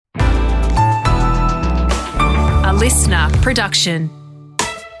listener production.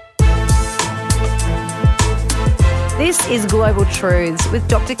 This is Global Truths with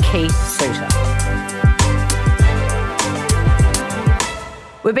Dr. Keith Suter.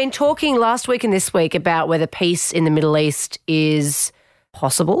 We've been talking last week and this week about whether peace in the Middle East is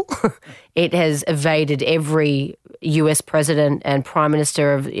possible. It has evaded every US president and Prime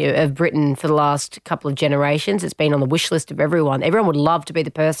Minister of Britain for the last couple of generations. It's been on the wish list of everyone. Everyone would love to be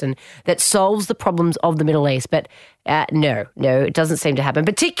the person that solves the problems of the Middle East, but no, it doesn't seem to happen,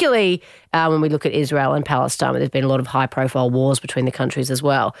 particularly when we look at Israel and Palestine, where there's been a lot of high-profile wars between the countries as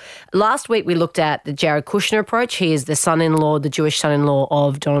well. Last week, we looked at the Jared Kushner approach. He is the Jewish son-in-law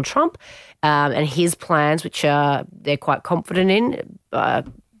of Donald Trump, and his plans, which they're quite confident in.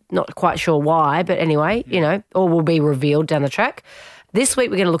 Not quite sure why, but anyway, all will be revealed down the track. This week,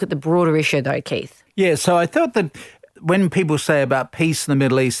 we're going to look at the broader issue, though, Keith. Yeah, so I thought that when people say about peace in the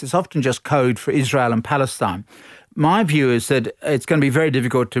Middle East, it's often just code for Israel and Palestine. My view is that it's going to be very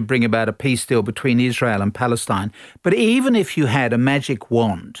difficult to bring about a peace deal between Israel and Palestine. But even if you had a magic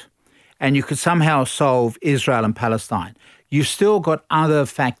wand and you could somehow solve Israel and Palestine, you've still got other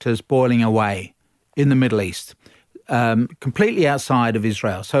factors boiling away in the Middle East. Completely outside of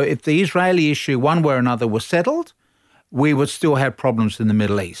Israel. So if the Israeli issue, one way or another, was settled, we would still have problems in the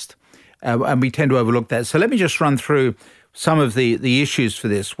Middle East. And we tend to overlook that. So let me just run through some of the issues for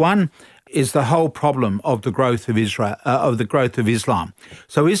this. One is the whole problem of the growth of Islam.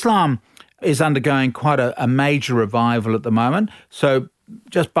 So Islam is undergoing quite a major revival at the moment. So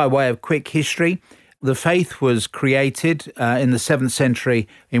just by way of quick history, the faith was created in the 7th century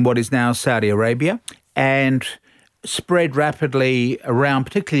in what is now Saudi Arabia, and spread rapidly around,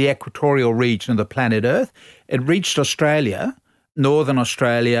 particularly the equatorial region of the planet Earth. It reached Australia, northern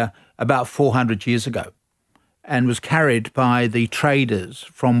Australia, about 400 years ago, and was carried by the traders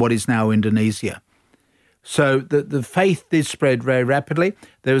from what is now Indonesia. So the faith did spread very rapidly.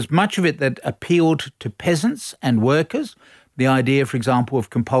 There was much of it that appealed to peasants and workers. The idea, for example,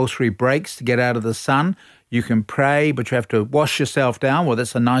 of compulsory breaks to get out of the sun. You can pray, but you have to wash yourself down. Well,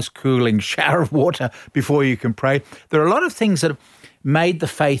 that's a nice cooling shower of water before you can pray. There are a lot of things that have made the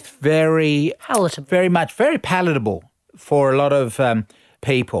faith very palatable for a lot of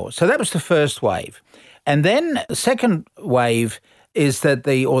people. So that was the first wave. And then the second wave is that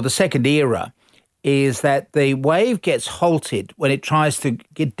the second era is that the wave gets halted when it tries to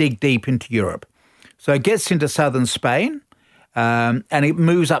dig deep into Europe. So it gets into southern Spain, and it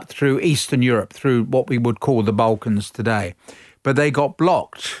moves up through Eastern Europe, through what we would call the Balkans today. But they got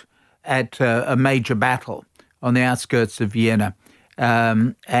blocked at a major battle on the outskirts of Vienna,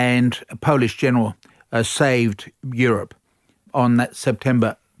 and a Polish general saved Europe on that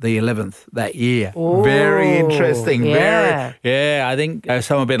September the 11th that year. Ooh, very interesting. Yeah. I think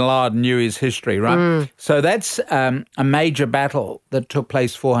Osama bin Laden knew his history, right? So that's a major battle that took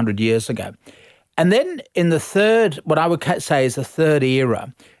place 400 years ago. And then in the third, what I would say is the third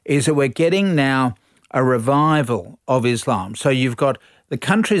era, is that we're getting now a revival of Islam. So you've got the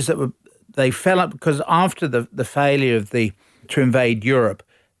countries they fell up because after the failure to invade Europe,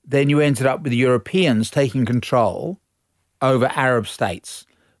 then you ended up with the Europeans taking control over Arab states.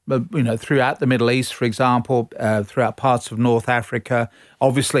 But, throughout the Middle East, for example, throughout parts of North Africa,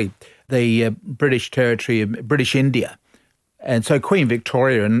 obviously the British territory, British India. And so Queen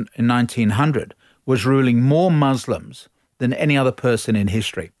Victoria in 1900 was ruling more Muslims than any other person in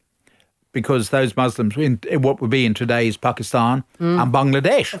history, because those Muslims in what would be in today's Pakistan and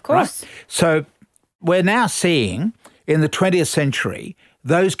Bangladesh. Of course. Right? So we're now seeing in the 20th century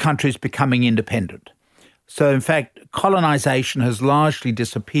those countries becoming independent. So in fact, colonization has largely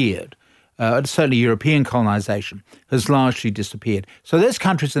disappeared. Certainly European colonization has largely disappeared. So those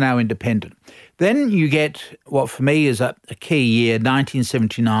countries are now independent. Then you get what for me is a key year,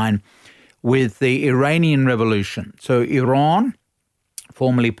 1979, with the Iranian Revolution. So Iran,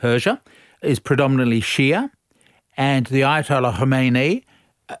 formerly Persia, is predominantly Shia, and the Ayatollah Khomeini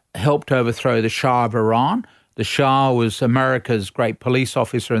helped overthrow the Shah of Iran. The Shah was America's great police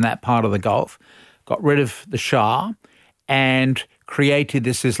officer in that part of the Gulf, got rid of the Shah and created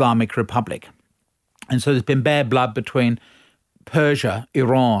this Islamic Republic. And so there's been bad blood between Persia,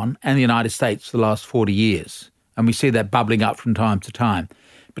 Iran, and the United States for the last 40 years. And we see that bubbling up from time to time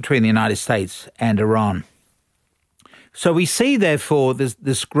between the United States and Iran. So we see, therefore,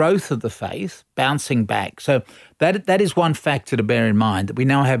 this growth of the faith bouncing back. So that is one factor to bear in mind, that we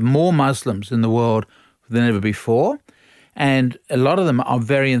now have more Muslims in the world than ever before, and a lot of them are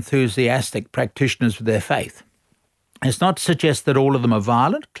very enthusiastic practitioners of their faith. It's not to suggest that all of them are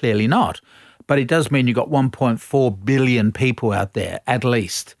violent, clearly not, but it does mean you've got 1.4 billion people out there, at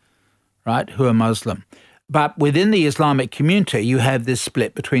least, right, who are Muslim. But within the Islamic community, you have this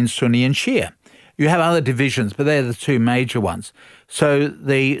split between Sunni and Shia. You have other divisions, but they're the two major ones. So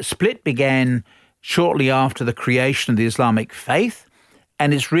the split began shortly after the creation of the Islamic faith,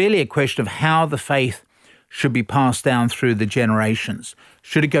 and it's really a question of how the faith should be passed down through the generations.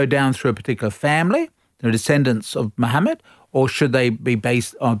 Should it go down through a particular family, the descendants of Muhammad, or should they be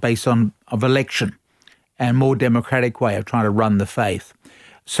based on of election and more democratic way of trying to run the faith?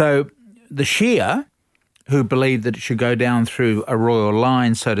 So the Shia, who believe that it should go down through a royal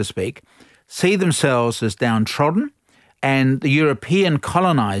line, so to speak, see themselves as downtrodden, and the European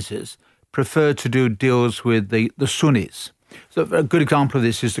colonizers prefer to do deals with the Sunnis. So a good example of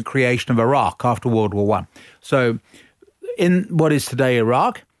this is the creation of Iraq after World War I. So in what is today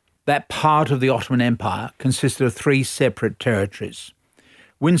Iraq, that part of the Ottoman Empire consisted of 3 separate territories.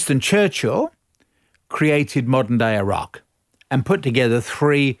 Winston Churchill created modern-day Iraq and put together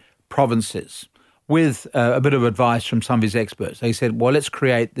 3 provinces with a bit of advice from some of his experts. They said, well, let's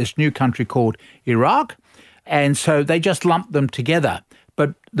create this new country called Iraq. And so they just lumped them together.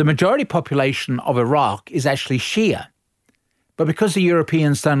 But the majority population of Iraq is actually Shia. But because the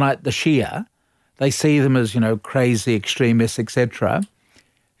Europeans don't like the Shia, they see them as, crazy extremists, etc.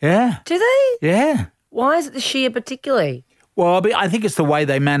 Yeah. Do they? Yeah. Why is it the Shia particularly? Well, I think it's the way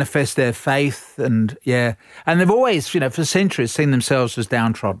they manifest their faith and they've always, for centuries seen themselves as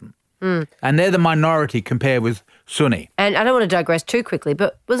downtrodden. And they're the minority compared with Sunni. And I don't want to digress too quickly,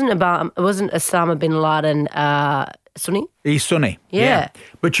 but wasn't Osama bin Laden Sunni? He's Sunni, yeah.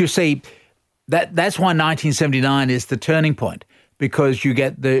 But you see, that's why 1979 is the turning point, because you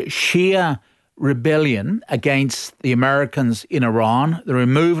get the Shia rebellion against the Americans in Iran, the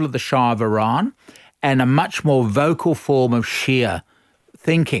removal of the Shah of Iran, and a much more vocal form of Shia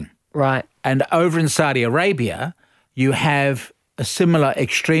thinking. Right. And over in Saudi Arabia, you have a similar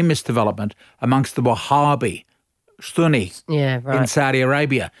extremist development amongst the Wahhabi Sunni in Saudi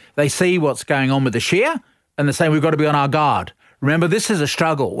Arabia. They see what's going on with the Shia and they say we've got to be on our guard. Remember, this is a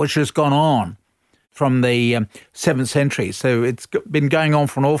struggle which has gone on from the 7th century, so it's been going on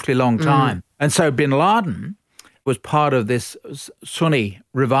for an awfully long time. And so bin Laden was part of this Sunni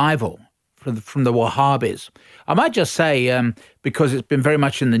revival from the Wahhabis. I might just say, because it's been very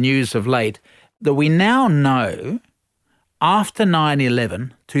much in the news of late, that we now know after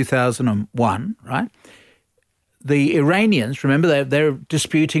 9/11, 2001, right, the Iranians, remember, they're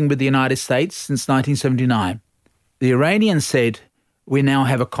disputing with the United States since 1979. The Iranians said, we now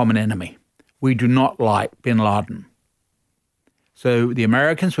have a common enemy. We do not like bin Laden. So the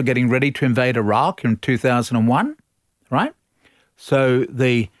Americans were getting ready to invade Iraq in 2001, right? So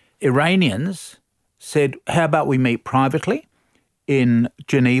the Iranians said, how about we meet privately in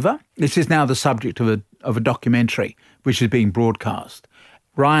Geneva? This is now the subject of a documentary which is being broadcast.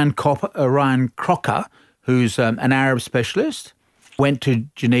 Ryan Crocker, who's an Arab specialist, went to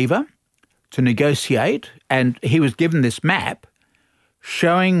Geneva to negotiate, and he was given this map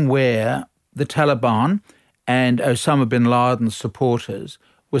showing where the Taliban and Osama bin Laden's supporters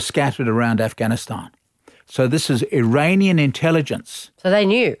were scattered around Afghanistan. So this is Iranian intelligence. So they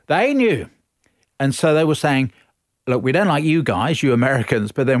knew? They knew. And so they were saying, look, we don't like you guys, you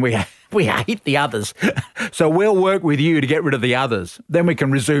Americans, but then we hate the others. So we'll work with you to get rid of the others. Then we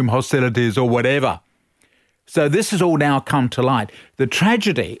can resume hostilities or whatever. So this has all now come to light. The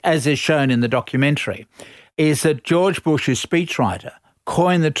tragedy, as is shown in the documentary, is that George Bush's speechwriter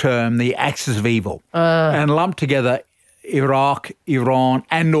coined the term the axis of evil and lumped together Iraq, Iran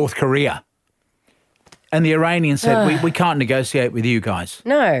and North Korea. And the Iranians said, we can't negotiate with you guys.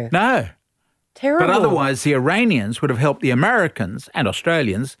 No. No. Terrible. But otherwise, the Iranians would have helped the Americans and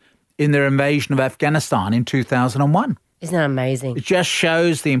Australians in their invasion of Afghanistan in 2001. Isn't that amazing? It just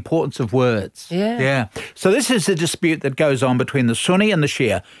shows the importance of words. Yeah. So this is the dispute that goes on between the Sunni and the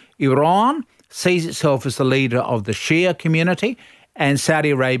Shia. Iran sees itself as the leader of the Shia community, and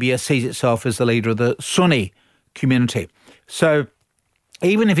Saudi Arabia sees itself as the leader of the Sunni community. So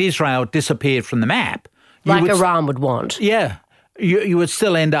even if Israel disappeared from the map... Iran would want. Yeah. You would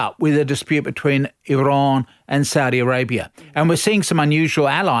still end up with a dispute between Iran and Saudi Arabia. And we're seeing some unusual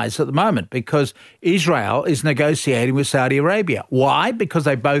allies at the moment because Israel is negotiating with Saudi Arabia. Why? Because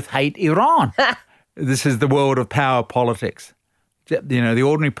they both hate Iran. This is the world of power politics. The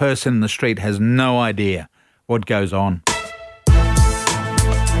ordinary person in the street has no idea what goes on.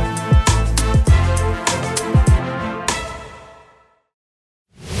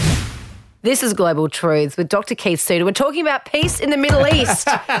 This is Global Truths with Dr. Keith Suter. We're talking about peace in the Middle East.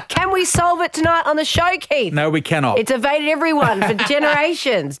 Can we solve it tonight on the show, Keith? No, we cannot. It's evaded everyone for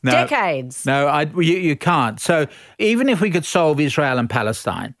generations, decades. No, you can't. So even if we could solve Israel and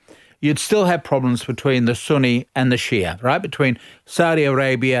Palestine, you'd still have problems between the Sunni and the Shia, right? Between Saudi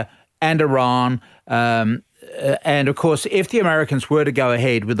Arabia and Iran. And, of course, if the Americans were to go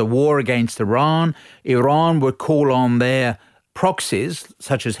ahead with the war against Iran, Iran would call on their proxies,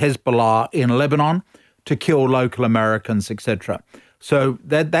 such as Hezbollah in Lebanon, to kill local Americans, etc. So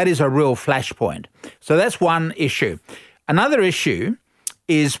that is a real flashpoint. So that's one issue. Another issue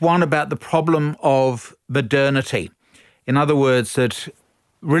is one about the problem of modernity. In other words, that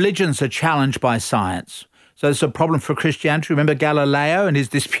religions are challenged by science. So it's a problem for Christianity. Remember Galileo and his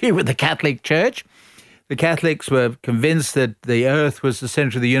dispute with the Catholic Church? The Catholics were convinced that the earth was the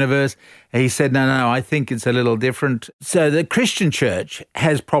centre of the universe. He said, no, I think it's a little different. So the Christian church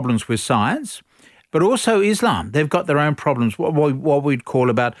has problems with science, but also Islam. They've got their own problems, what we'd call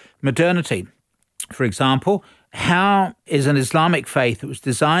about modernity. For example, how is an Islamic faith that was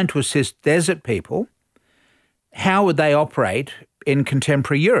designed to assist desert people, how would they operate in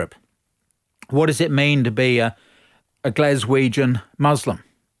contemporary Europe? What does it mean to be a Glaswegian Muslim?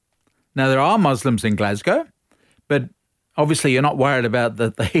 Now, there are Muslims in Glasgow, but obviously you're not worried about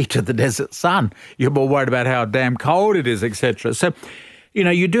the heat of the desert sun. You're more worried about how damn cold it is, etc. So,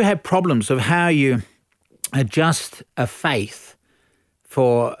 you do have problems of how you adjust a faith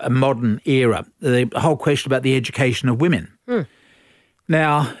for a modern era. The whole question about the education of women.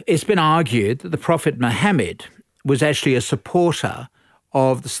 Now, it's been argued that the Prophet Muhammad was actually a supporter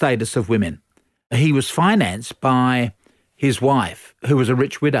of the status of women. He was financed by his wife, who was a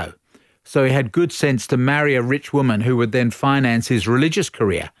rich widow. So he had good sense to marry a rich woman who would then finance his religious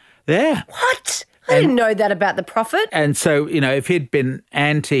career. Yeah. What? I didn't know that about the Prophet. And so, if he'd been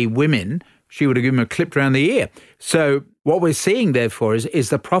anti-women, she would have given him a clip around the ear. So what we're seeing, therefore, is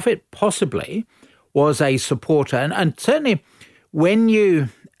the Prophet possibly was a supporter. And certainly when you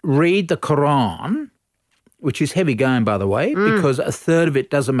read the Quran, which is heavy going, by the way, because a third of it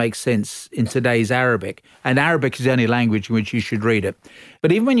doesn't make sense in today's Arabic, and Arabic is the only language in which you should read it.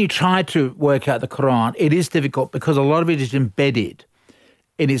 But even when you try to work out the Quran, it is difficult because a lot of it is embedded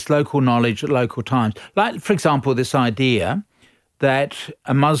in its local knowledge at local times. Like, for example, this idea that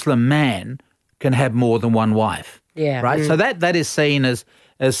a Muslim man can have more than one wife. Yeah. Right? So that is seen as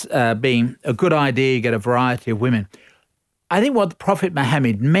being a good idea, you get a variety of women. I think what the Prophet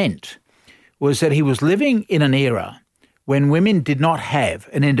Muhammad meant was that he was living in an era when women did not have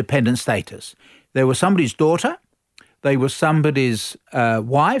an independent status. They were somebody's daughter, they were somebody's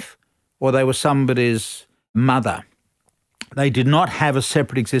wife, or they were somebody's mother. They did not have a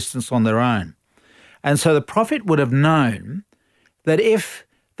separate existence on their own. And so the Prophet would have known that if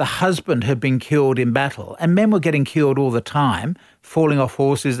the husband had been killed in battle, and men were getting killed all the time, falling off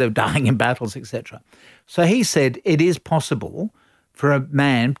horses, they were dying in battles, etc. So he said it is possible for a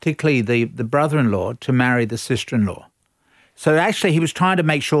man, particularly the brother-in-law, to marry the sister-in-law. So actually he was trying to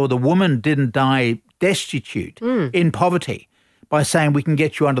make sure the woman didn't die destitute in poverty by saying we can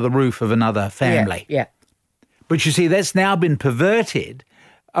get you under the roof of another family. Yeah. But you see, that's now been perverted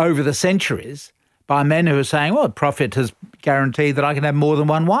over the centuries by men who are saying, well, the Prophet has guaranteed that I can have more than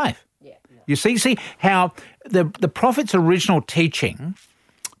one wife. Yeah, no. You see how the Prophet's original teaching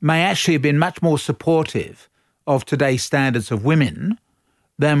may actually have been much more supportive of today's standards of women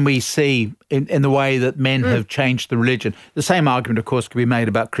than we see in the way that men have changed the religion. The same argument, of course, can be made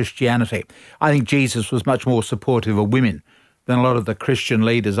about Christianity. I think Jesus was much more supportive of women than a lot of the Christian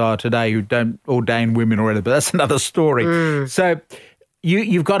leaders are today who don't ordain women already, but that's another story. So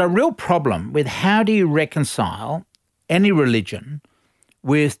you've got a real problem with how do you reconcile any religion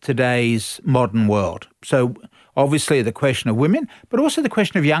with today's modern world. So obviously the question of women, but also the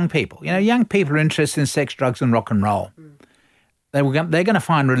question of young people. Young people are interested in sex, drugs and rock and roll. They're going to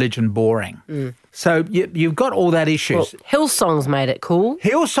find religion boring. So you've got all that issues. Well, Hillsong's made it cool.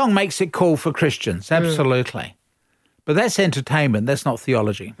 Hillsong makes it cool for Christians, absolutely. But that's entertainment, that's not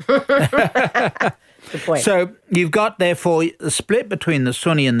theology. Good point. So you've got, therefore, the split between the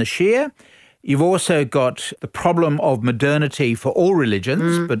Sunni and the Shia. You've also got the problem of modernity for all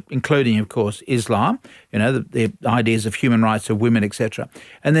religions, but including, of course, Islam, the ideas of human rights of women, etc.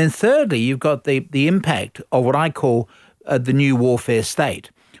 And then thirdly, you've got the impact of what I call the new warfare state,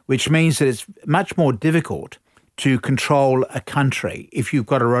 which means that it's much more difficult to control a country if you've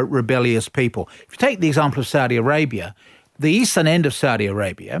got a rebellious people. If you take the example of Saudi Arabia, the eastern end of Saudi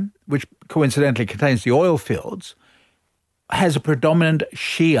Arabia, which coincidentally contains the oil fields, has a predominant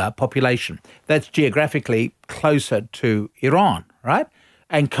Shia population. That's geographically closer to Iran, right?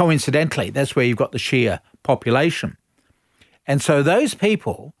 And coincidentally, that's where you've got the Shia population. And so those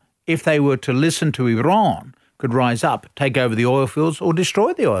people, if they were to listen to Iran, could rise up, take over the oil fields or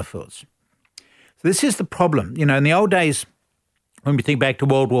destroy the oil fields. So this is the problem. In the old days When we think back to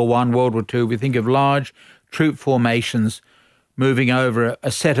World War I, World War II, we think of large troop formations moving over a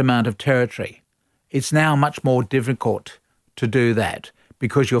set amount of territory. It's now much more difficult to do that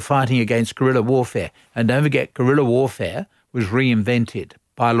because you're fighting against guerrilla warfare. And don't forget, guerrilla warfare was reinvented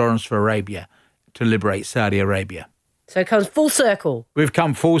by Lawrence of Arabia to liberate Saudi Arabia. So it comes full circle. We've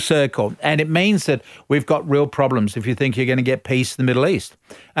come full circle. And it means that we've got real problems if you think you're going to get peace in the Middle East.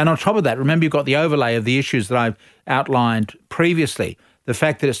 And on top of that, remember, you've got the overlay of the issues that I've outlined previously. The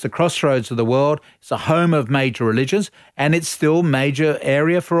fact that it's the crossroads of the world, it's a home of major religions, and it's still a major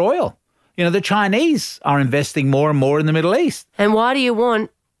area for oil. You know, the Chinese are investing more and more in the Middle East. And why do you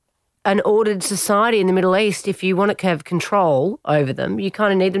want an ordered society in the Middle East? If you want to have control over them, you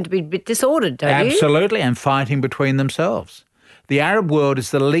kind of need them to be a bit disordered, don't you? Absolutely, and fighting between themselves. The Arab world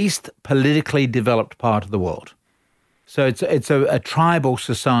is the least politically developed part of the world. So it's a tribal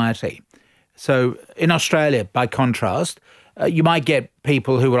society. So in Australia, by contrast, you might get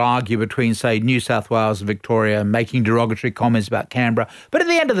people who would argue between, say, New South Wales and Victoria, making derogatory comments about Canberra. But at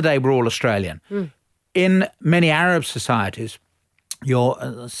the end of the day, we're all Australian. In many Arab societies,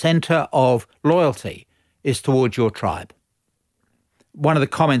 your centre of loyalty is towards your tribe. One of the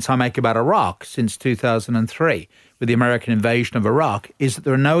comments I make about Iraq since 2003, with the American invasion of Iraq, is that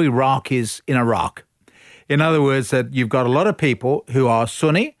there are no Iraqis in Iraq. In other words, that you've got a lot of people who are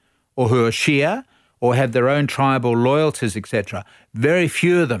Sunni or who are Shia or have their own tribal loyalties, etc. Very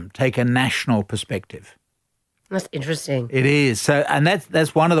few of them take a national perspective. That's interesting. It is. So, and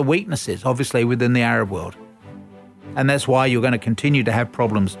that's one of the weaknesses, obviously, within the Arab world. And that's why you're going to continue to have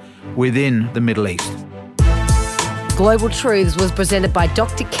problems within the Middle East. Global Truths was presented by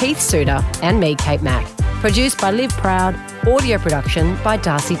Dr. Keith Suter and me, Kate Mack. Produced by Liv Proud. Audio production by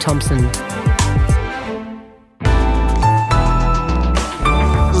Darcy Thompson.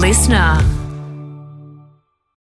 Listener.